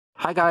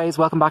Hi guys,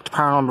 welcome back to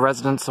Paranormal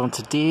Residence. So in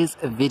today's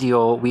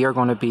video we are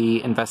going to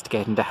be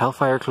investigating the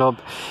Hellfire Club.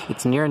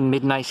 It's near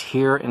midnight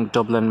here in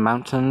Dublin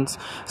Mountains.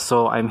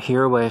 So I'm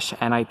here with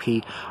NI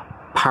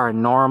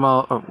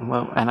Paranormal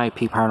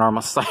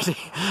Society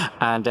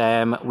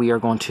and we are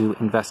going to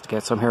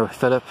investigate. So I'm here with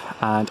Philip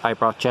and I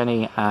brought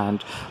Jenny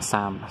and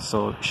Sam.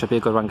 So it should be a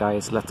good one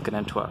guys, let's get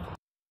into it.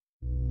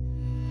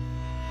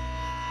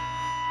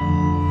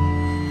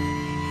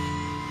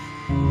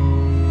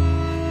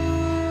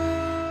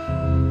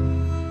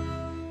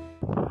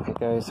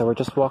 Guys, so we're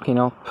just walking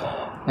up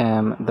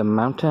the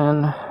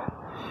mountain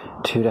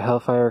to the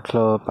Hellfire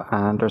Club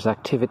and there's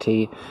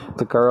activity.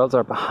 The girls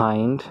are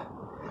behind.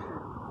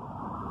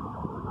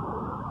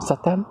 Is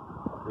that them?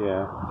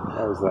 Yeah,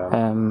 that was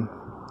them.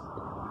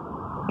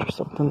 There's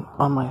something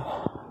on my...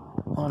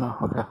 Oh no,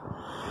 okay.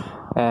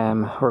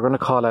 We're going to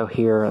call out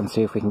here and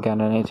see if we can get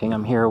anything.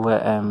 I'm here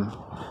with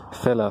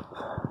Philip.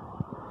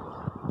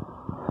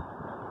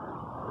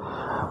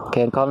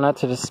 Okay, I'm calling out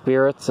to the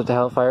spirits of the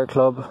Hellfire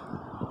Club.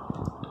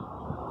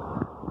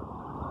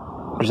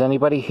 There's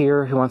anybody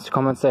here who wants to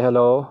come and say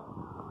hello?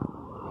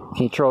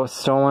 Can you throw a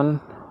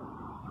stone?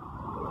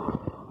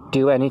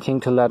 Do anything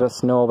to let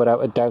us know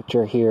without a doubt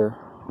you're here.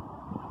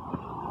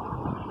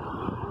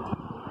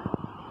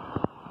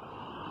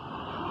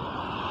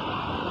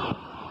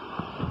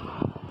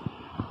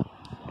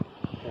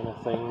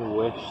 Anything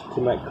wish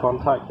to make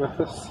contact with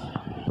us?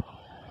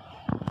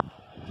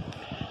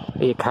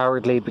 Are you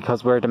cowardly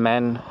because we're the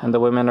men and the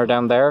women are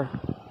down there?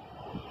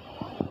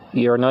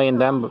 You're annoying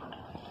them, but...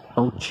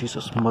 Oh,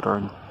 Jesus, Mother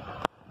and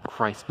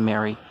Christ,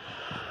 Mary.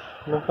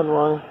 Nothing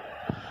wrong.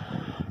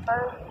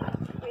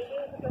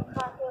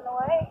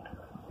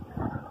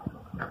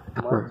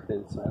 Mine's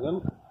been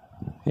silent.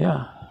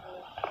 Yeah.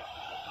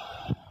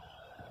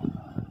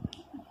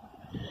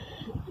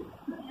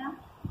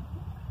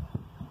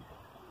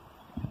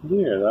 Did you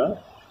hear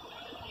that?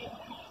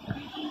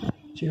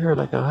 Did you hear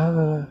like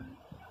a...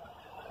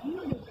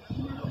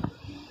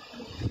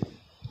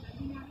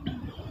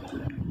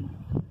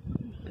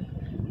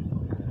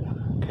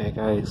 Okay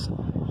guys,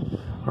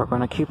 we're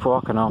going to keep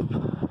walking up.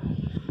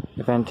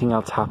 If anything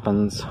else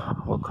happens,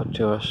 we'll cut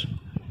to it.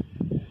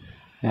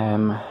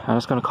 I'm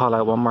just going to call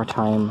out one more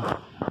time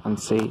and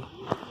see.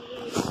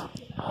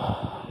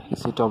 You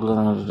see Dublin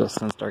in the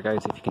distance there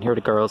guys, if you can hear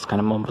the girls kind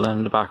of mumbling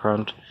in the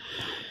background.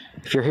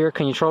 If you're here,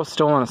 can you throw a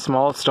stone, a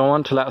small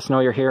stone, to let us know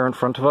you're here in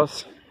front of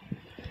us?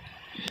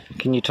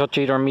 Can you touch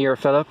either me or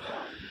Philip?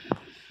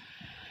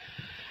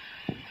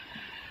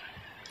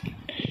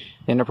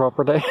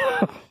 Inappropriately?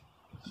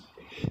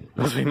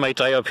 Because we might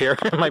die up here.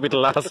 It might be the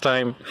last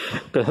time.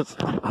 Because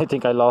I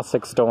think I lost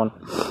 6 stone.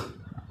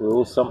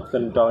 Roll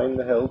something down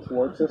the hill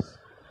towards us.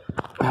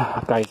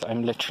 Guys,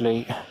 I'm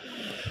literally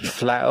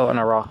flat out on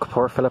a rock.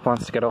 Poor Philip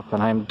wants to get up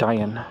and I'm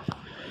dying.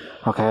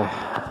 Okay.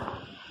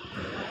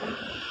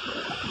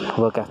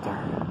 We'll get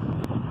there.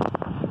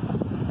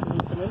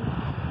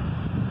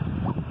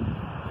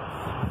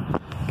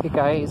 Okay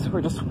guys,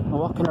 we're just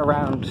walking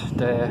around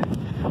the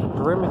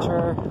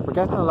perimeter. We're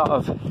getting a lot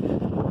of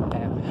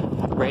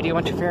radio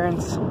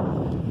interference.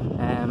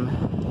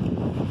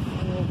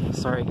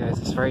 Sorry guys,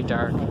 it's very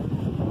dark.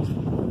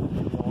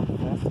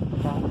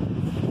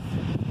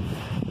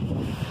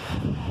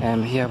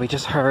 Yeah, we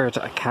just heard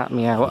a cat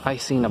meow. I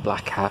seen a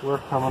black cat. We're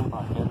coming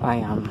back in. I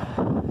am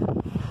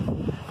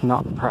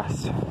not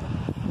impressed.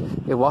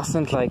 It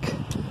wasn't like,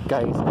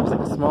 guys, it was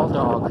like a small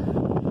dog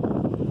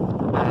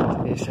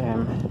and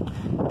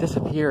it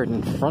disappeared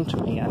in front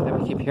of me, and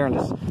then we keep hearing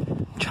this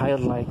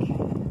childlike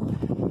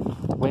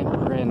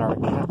whimpering or a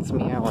cat's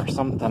meow or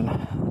something.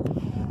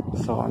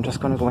 So I'm just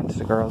going to go into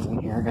the girls in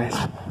here, guys.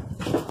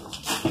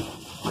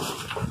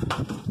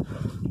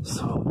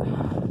 So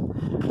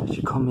as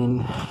you come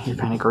in, you're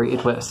kind of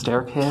greeted with a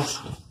staircase.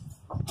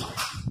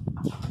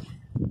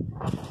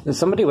 Is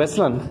somebody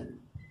whistling?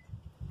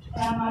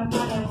 I'm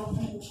not able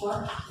to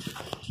work.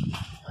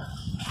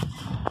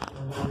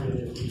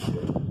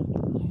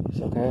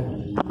 It's okay.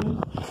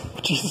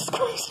 Jesus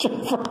Christ,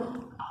 Jennifer.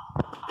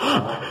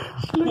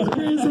 She looks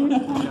crazy.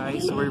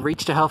 Guys, so we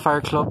reached the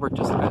Hellfire Club. We're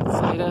just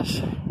outside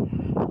it.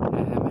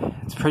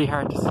 It's pretty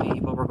hard to see,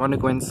 but we're going to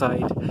go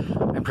inside.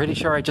 I'm pretty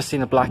sure I just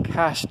seen a black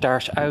cat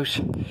dart out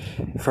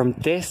from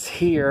this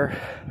here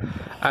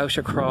out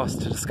across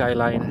to the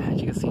skyline.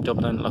 As you can see,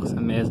 Dublin looks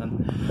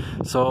amazing.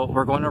 So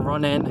we're going to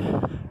run in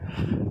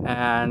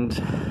and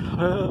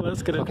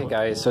let's get it. Okay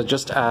guys, so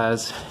just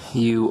as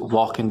you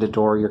walk in the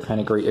door, you're kind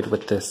of greeted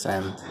with this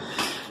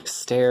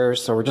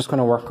stairs. So we're just going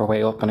to work our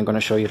way up and I'm going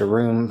to show you the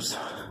rooms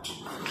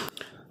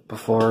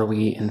before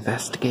we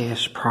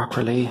investigate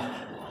properly.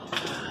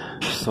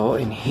 So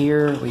in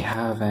here we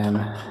have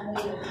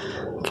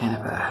kind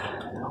of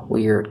a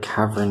weird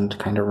caverned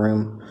kind of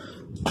room.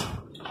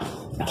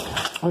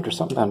 Oh, there's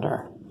something down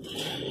there.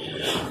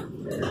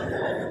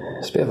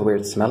 There's a bit of a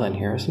weird smell in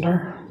here, isn't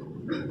there?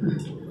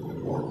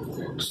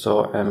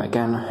 So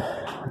again,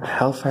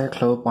 Hellfire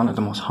Club, one of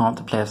the most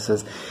haunted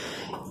places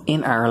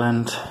in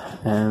Ireland.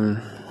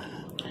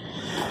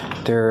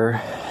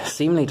 There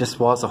seemingly just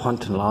was a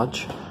hunting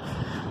lodge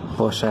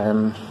but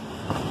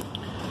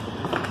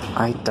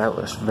I doubt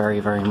it very,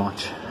 very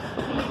much.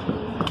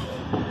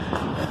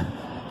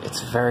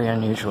 It's very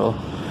unusual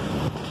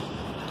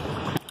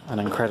and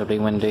incredibly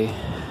windy.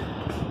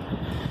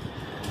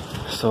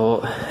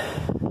 So,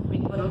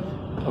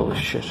 oh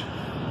shit.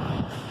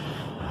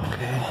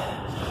 Okay.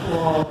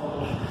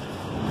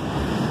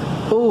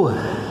 Oh,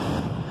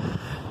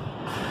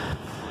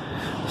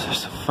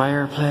 there's a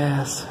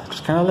fireplace.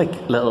 There's kind of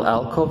like little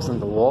alcoves in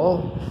the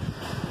wall,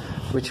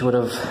 which would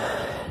have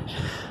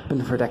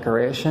been for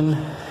decoration.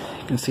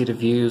 You can see the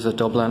views of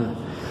Dublin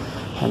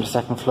on the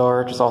second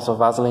floor. There's also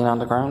Vaseline on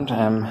the ground.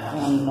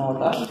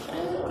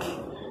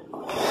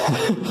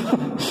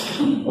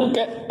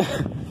 Okay.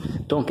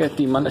 Don't get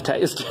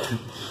demonetized.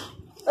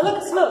 Oh, look,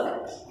 it's look.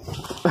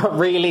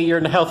 Really? You're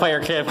in the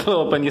Hellfire Cave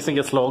Club and you see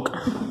a slug?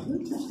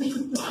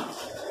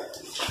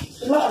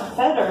 A lot of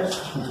feathers.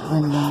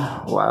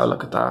 Wow,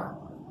 look at that.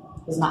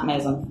 Isn't that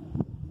amazing?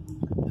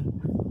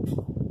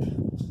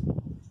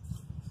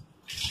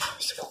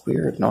 There's like a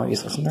weird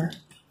noise, wasn't there?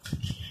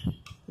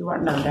 We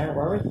weren't down there,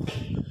 were we?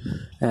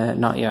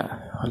 Not yet.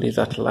 I'll leave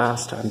that to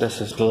last. And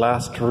this is the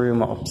last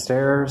room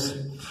upstairs.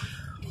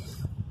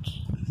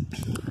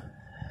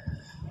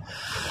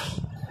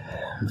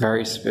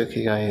 Very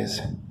spooky,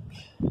 guys.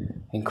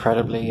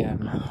 Incredibly,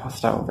 what's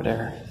that over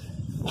there?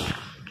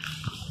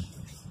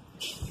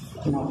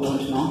 You're not going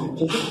to know,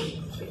 did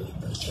you?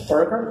 A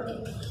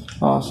burger?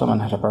 Oh, someone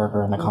had a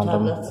burger and a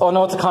condom. Oh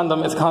no, it's a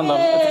condom, it's a condom,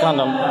 it's a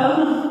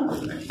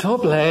condom.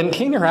 Dublin,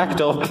 clean your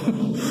act up.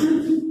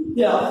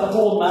 Yeah, the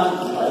whole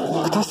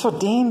mountain. That's so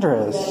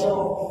dangerous.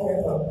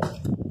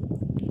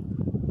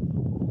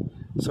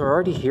 So we're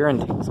already hearing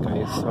things,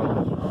 guys, so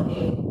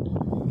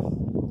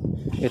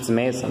it's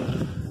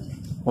amazing.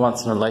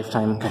 Once in a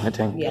lifetime kind of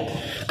thing. Yeah.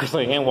 Because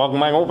I ain't walking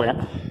back over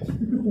here.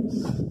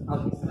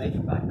 I'll be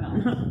straight back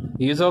now.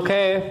 You's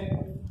okay?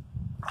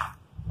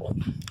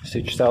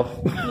 Suit yourself.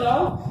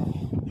 Hello?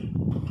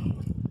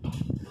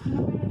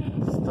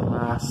 It's the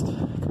last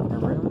kind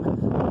of room.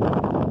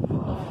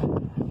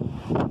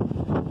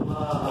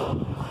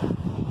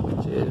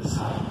 Which is...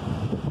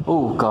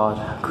 oh god,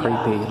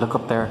 creepy. Yeah. Look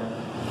up there.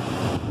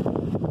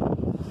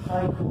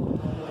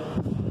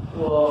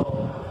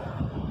 Whoa.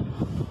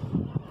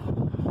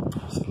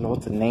 There's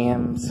loads of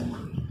names.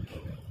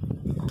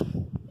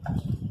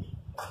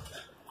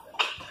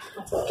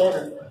 What's up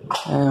there?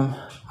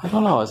 I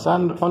don't know. Is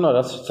that... oh no,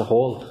 that's just a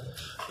hole.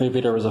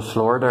 Maybe there was a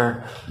floor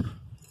there.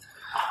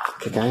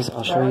 Okay, guys,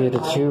 I'll show you the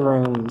two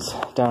rooms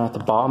down at the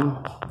bottom.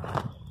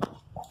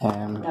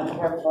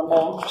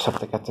 Just have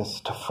to get this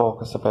to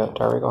focus a bit.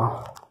 There we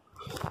go.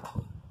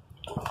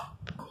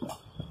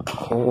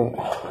 Okay.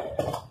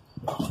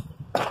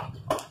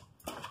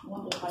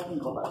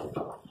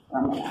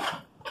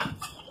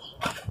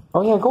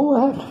 Oh yeah, go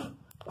ahead.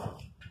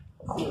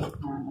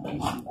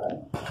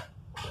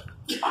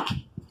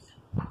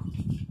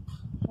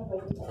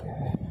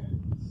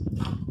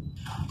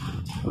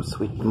 Oh,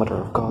 sweet mother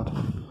of God.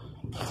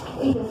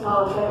 We just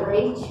all get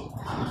reach.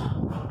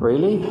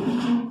 Really?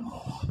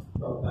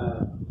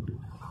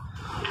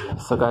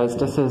 So guys,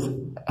 this is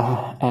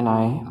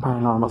NI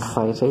Paranormal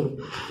Society.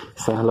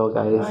 Say hello,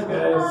 guys. Hi,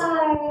 guys.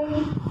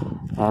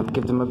 Hi.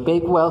 Give them a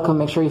big welcome.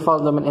 Make sure you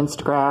follow them on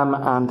Instagram,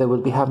 and they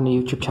will be having a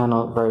YouTube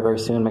channel very, very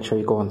soon. Make sure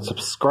you go and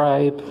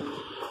subscribe.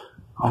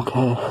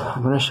 Okay,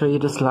 I'm going to show you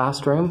this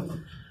last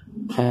room.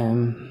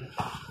 And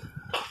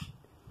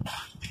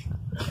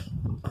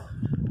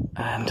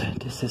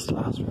this is the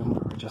last room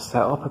where we're just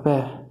set up a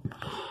bit.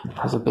 It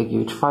has a big,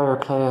 huge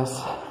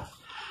fireplace.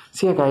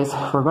 So yeah, guys,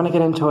 we're going to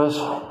get into it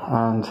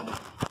and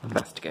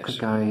investigate. Okay,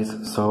 guys,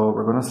 so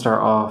we're going to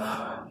start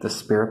off the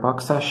spirit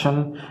box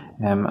session.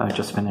 I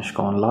just finished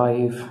going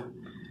live.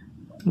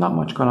 Not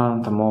much going on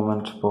at the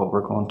moment, but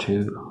we're going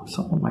to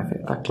something of my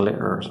favorite, that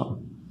glitter or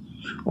something.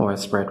 Oh, I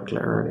sprayed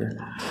glitter earlier.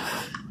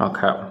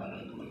 Okay,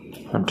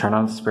 I'm going to turn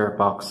on the spirit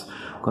box.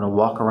 I'm going to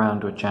walk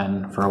around with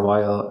Jen for a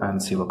while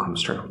and see what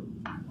comes through.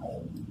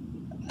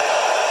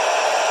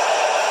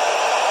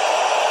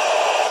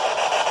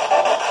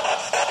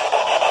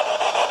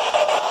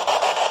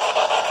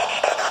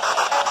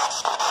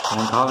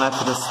 I'm calling out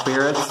to the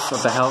spirits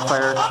of the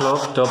Hellfire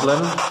Club,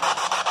 Dublin.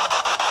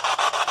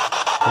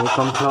 Can you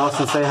come close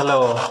and say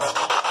hello?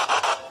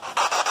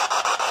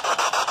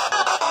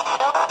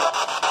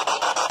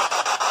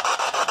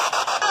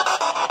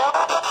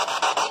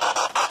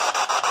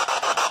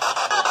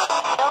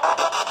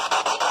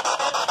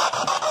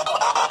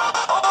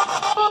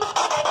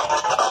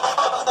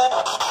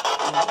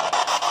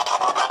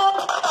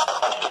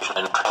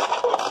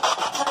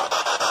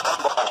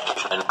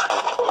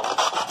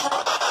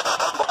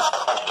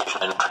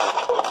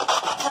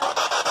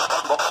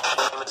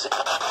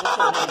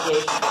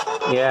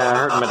 Yeah, I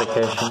heard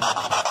medication.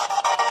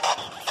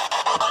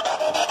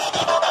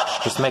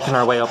 Just making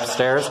our way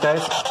upstairs,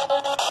 guys.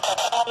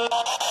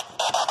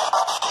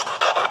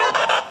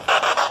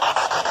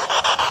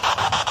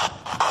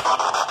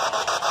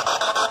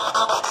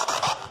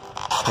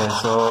 Okay,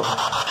 so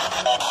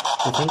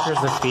I think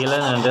there's a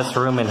feeling in this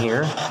room in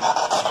here.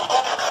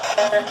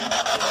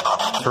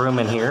 this room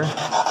in here.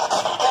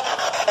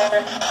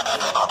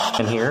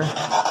 In here.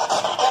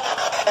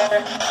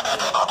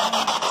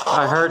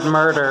 I heard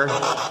murder.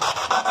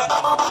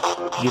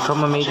 You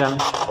come with me then?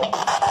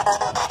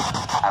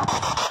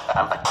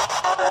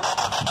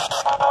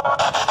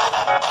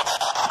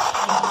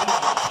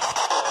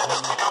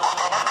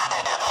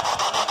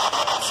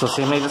 So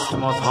seemingly this is the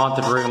most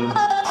haunted room.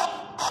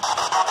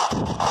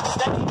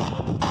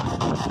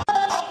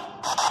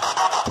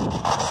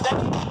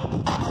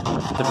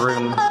 The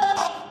room.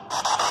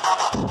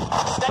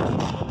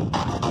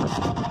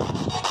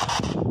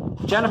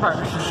 Jennifer!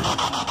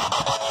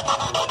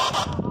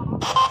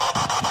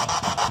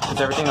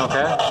 Is everything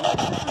okay?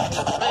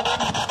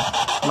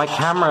 My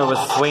camera was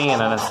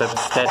swinging and it said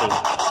steady.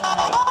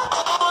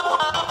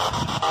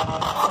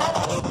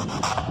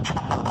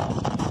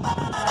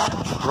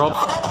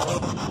 Trouble.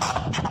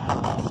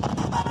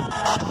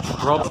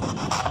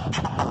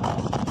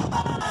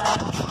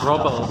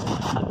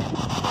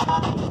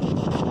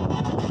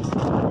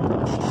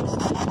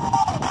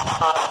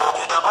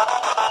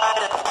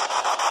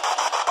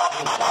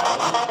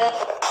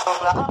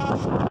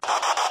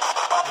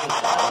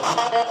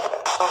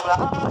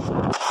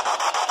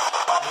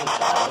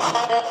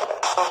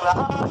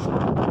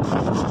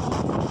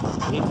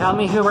 Can you tell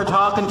me who we're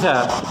talking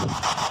to?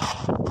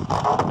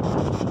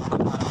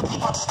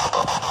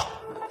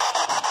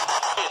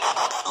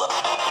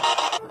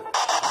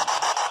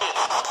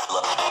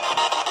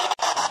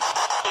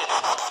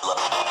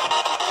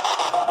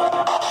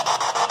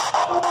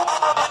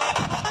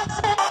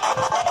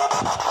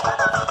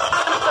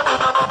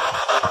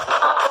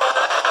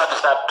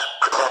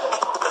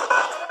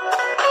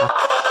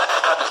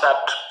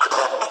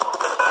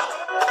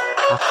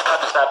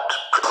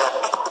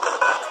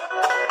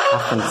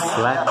 Fucking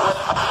slack.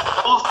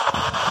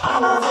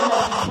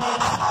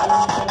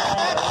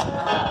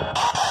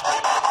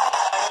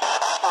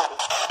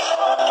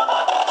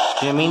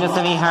 Do you mean us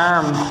any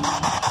harm?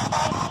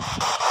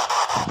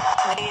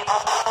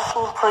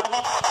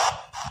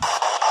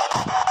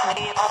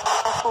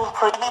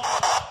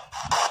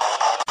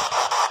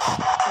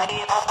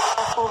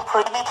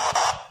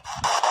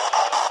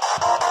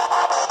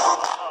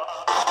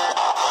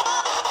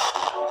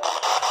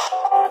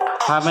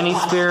 How many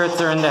spirits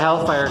are in the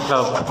Hellfire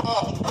Club?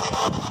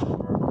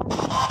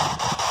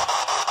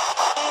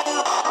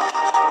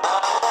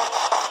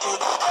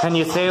 Can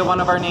you say one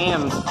of our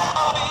names?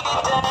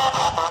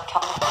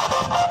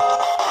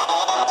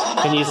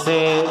 Can you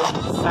say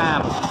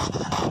Sam?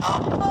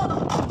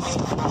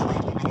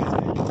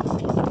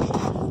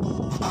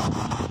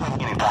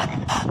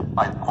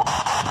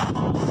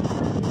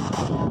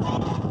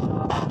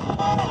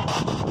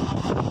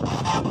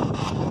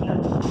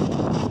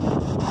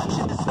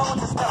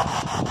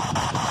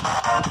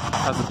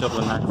 That's a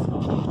Dublin accent.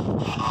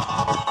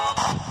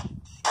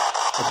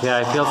 Okay,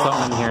 I feel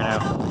something in here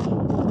now.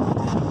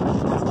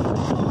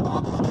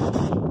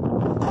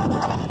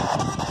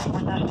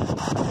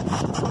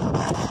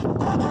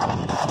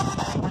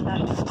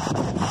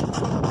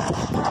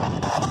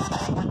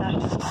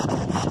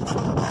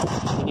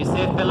 Can you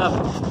say Philip?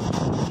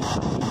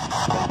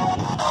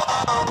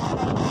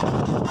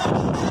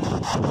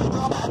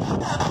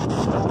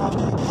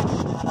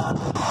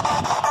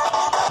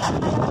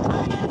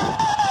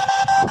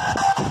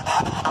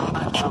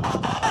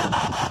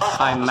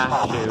 I'm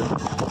Matthew.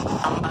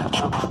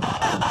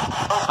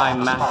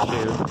 I'm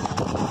Matthew.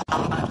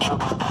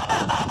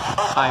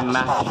 I'm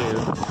Matthew.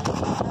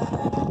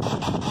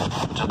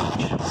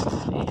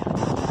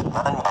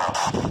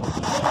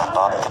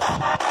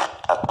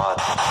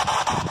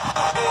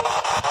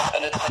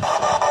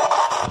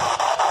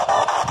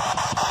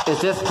 Is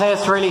this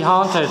place really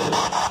haunted?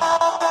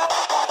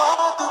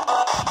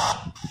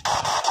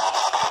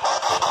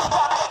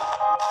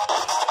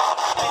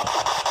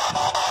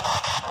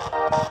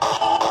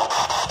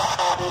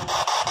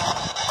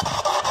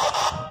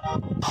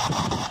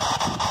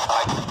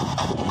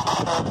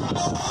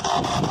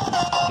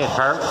 It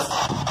hurts.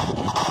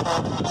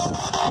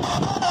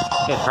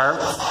 It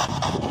hurts.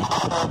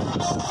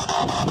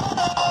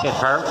 It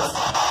hurts.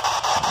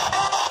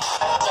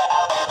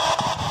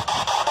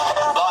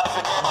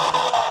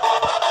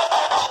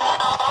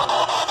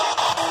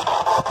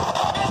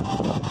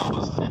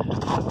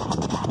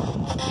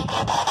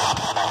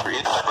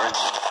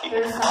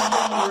 There's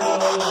something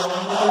really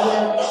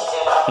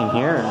In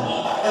here.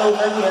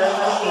 over here in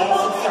my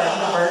face. It's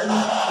starting to burn.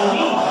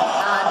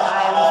 And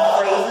I'm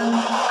freezing.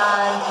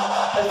 And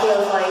it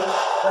feels like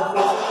my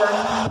face is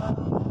burning.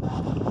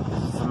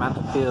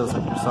 Samantha feels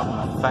like there's something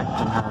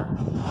affecting her.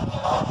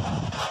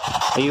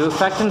 Are you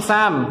affecting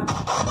Sam?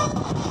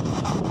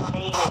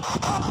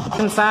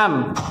 Affecting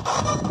Sam?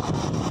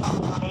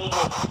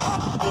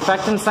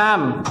 Affecting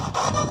Sam?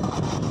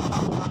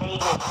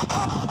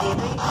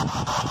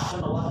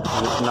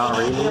 Not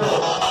really.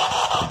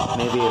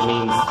 Maybe it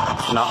means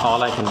it's not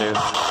all I can do.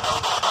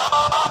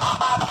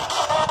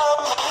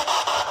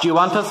 Do you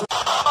want us?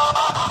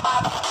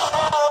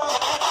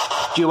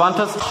 Do you want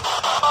us?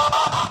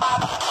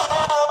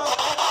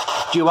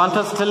 Do you want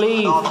us to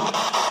leave?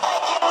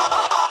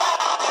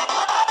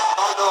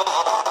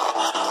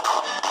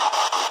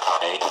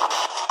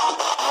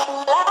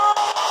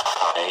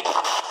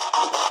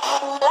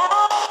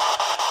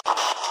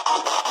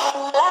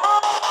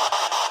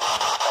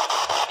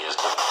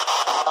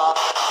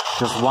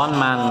 Just one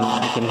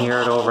man, you can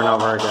hear it over and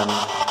over again.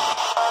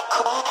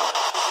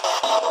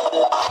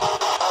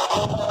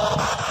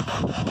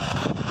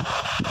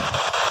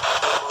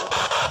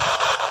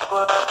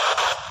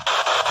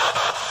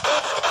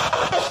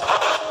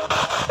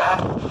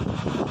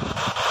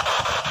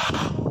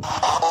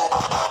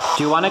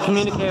 Do you want to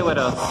communicate with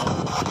us?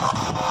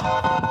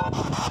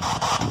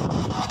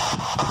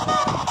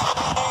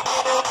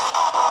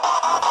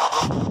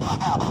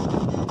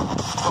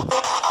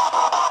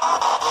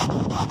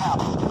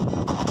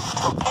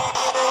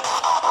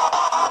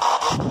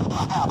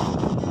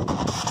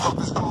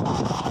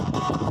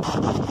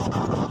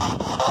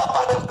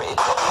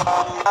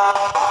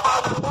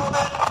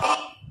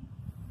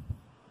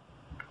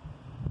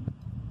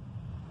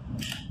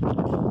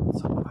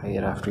 So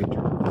quiet after you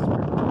turn off the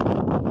spirit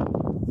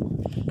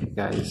box. Okay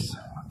guys,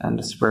 end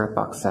the spirit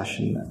box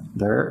session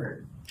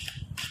there.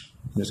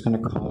 I'm just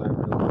going to call out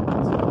real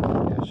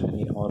quick to get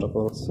any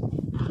audibles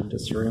in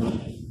this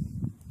room.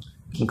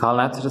 I'm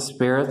calling out to the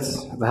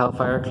spirits of the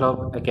Hellfire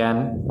Club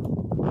again.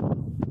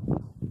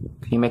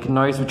 Can you make a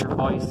noise with your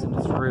voice in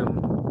this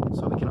room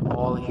so we can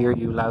all hear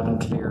you loud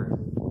and clear?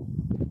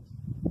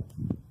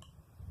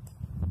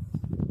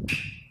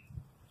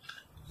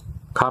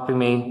 Copy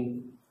me.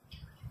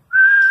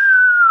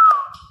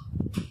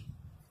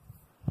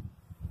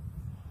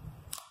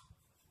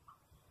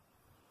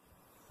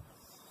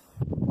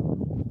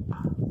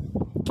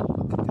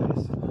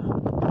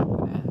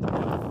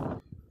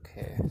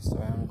 So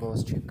I'm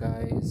ghost you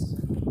guys.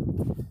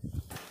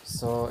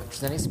 So if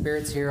there's any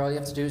spirits here, all you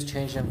have to do is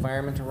change the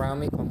environment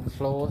around me, come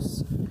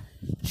close,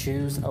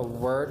 choose a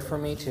word for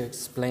me to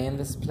explain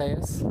this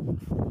place.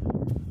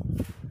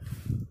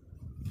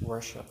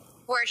 Worship.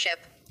 Worship.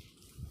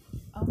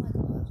 Oh my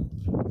god.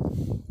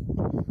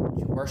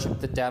 You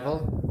worship the devil?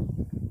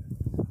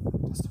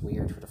 That's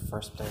weird for the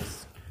first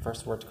place.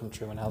 First word to come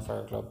true in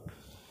Hellfire Club.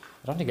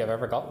 I don't think I've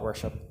ever got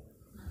worship.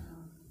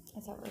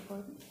 Is that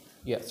recording?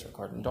 Yeah, it's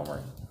recording, don't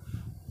worry.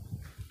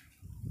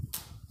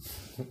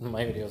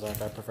 My videos aren't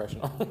that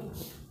professional. Do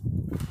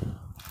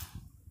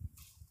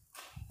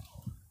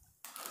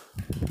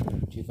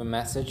you have a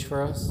message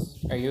for us?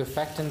 Are you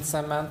affecting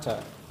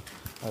Samantha?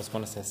 I was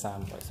going to say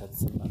Sam, but I said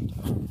Samantha.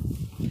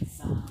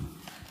 Sam.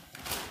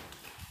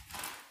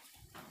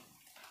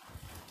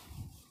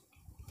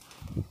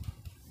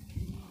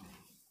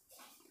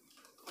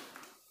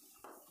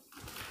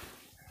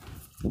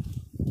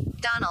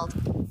 Donald.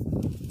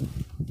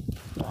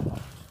 Donald.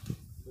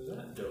 Isn't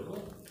it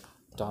Dougal?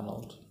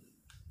 Donald.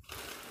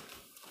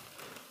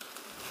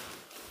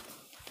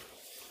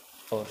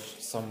 But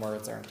some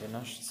words aren't in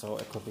it, so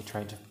it could be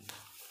trying to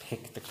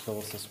pick the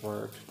closest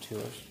word to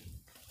it.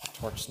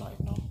 Torch snipe,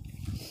 no.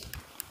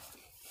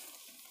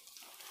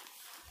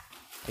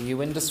 Are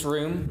you in this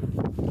room?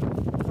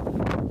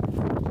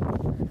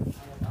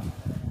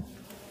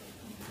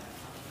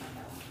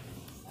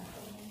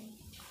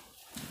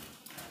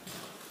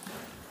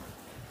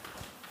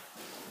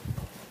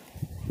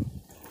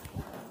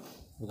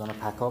 We're gonna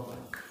pack up?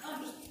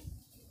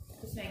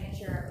 Just making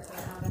sure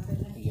I have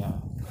everything. Yeah.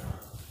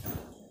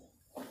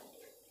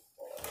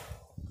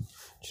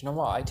 Do you know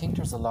what? I think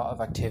there's a lot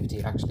of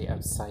activity actually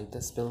outside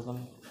this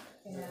building.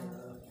 Yeah.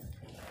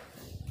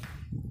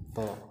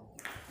 But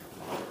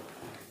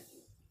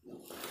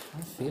I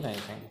don't feel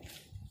anything.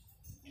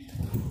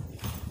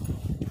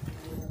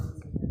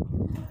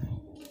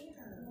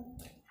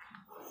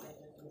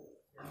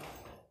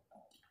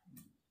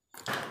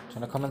 Do you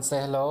want to come and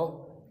say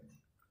hello?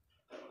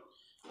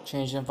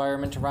 Change the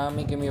environment around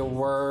me, give me a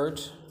word.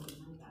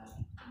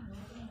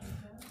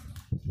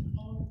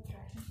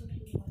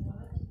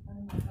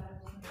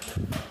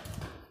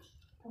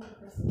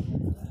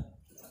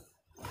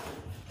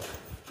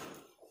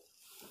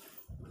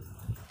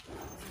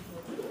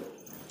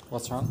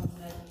 What's wrong?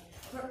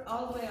 We're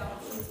all the way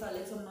up, she felt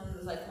like someone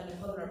was like kind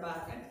of pulling her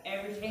back, and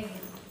everything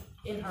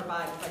in her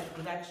bag, like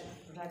protection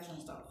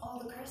stuff. All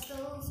the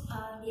crystals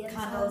and the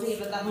Candles,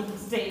 even that wouldn't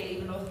stay,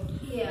 even though.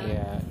 Yeah.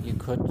 Yeah, you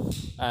could,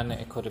 and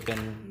it could have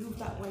been. Move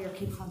that way or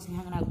keep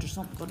constantly hanging out or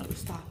something, but it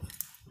stop.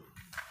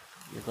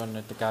 You're going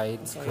to the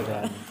guides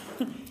could.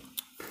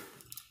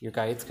 Your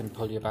guides can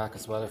pull you back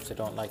as well if they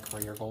don't like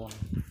where you're going.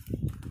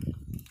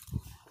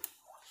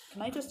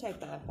 Can I just take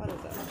that? What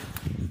is it?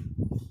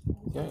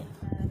 Yeah.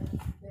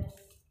 This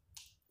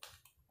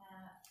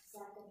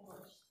second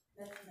horse.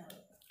 This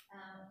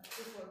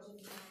horse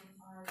is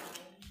our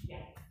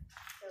Yeah.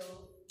 So.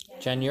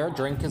 Jen, your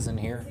drink is in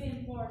here.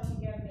 Same horse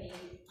you gave me,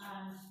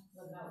 and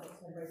well, no,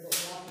 it's never good.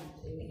 It wasn't.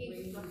 It was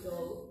really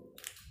dull.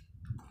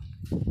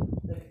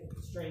 Like,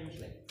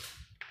 strangely.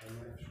 I'm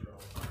not sure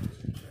all kinds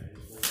of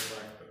changes,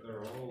 but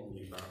they're all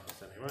new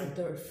maps anyway. But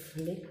they're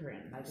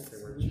flickering, like it's They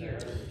were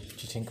weird. changed.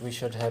 Do you think we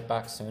should head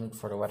back soon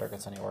before the weather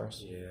gets any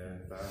worse? Yeah,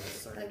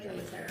 that's Like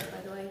really Sarah,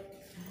 by the way.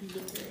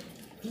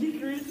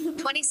 Flickering.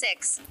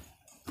 26.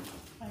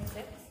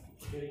 26.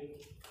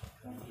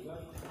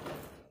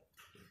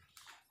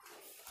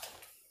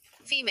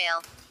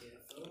 Female.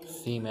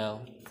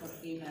 Female. For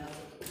female.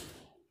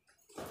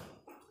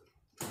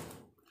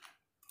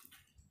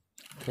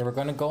 Okay, we're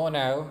going to go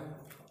now.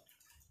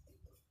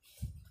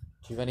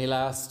 Do you have any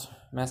last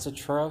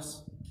message for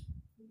us?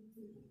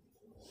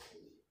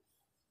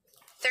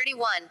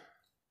 31.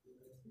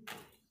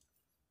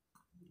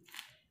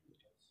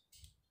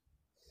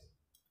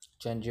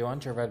 Jen, do you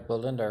want your Red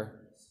Bull in there?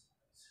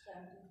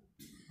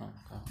 Oh,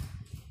 okay.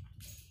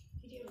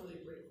 Could you really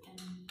break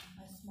in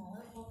my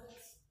smaller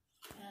pockets?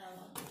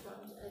 On the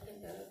front, I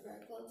think that is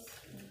very close.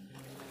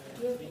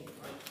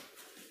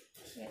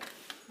 Yeah.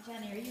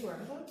 Jenny, are you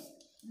wearing gloves?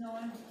 No,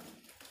 I'm not.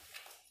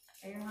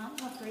 Are your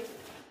hands not great?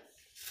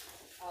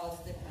 I'll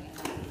stick my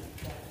hand.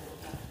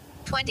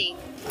 20.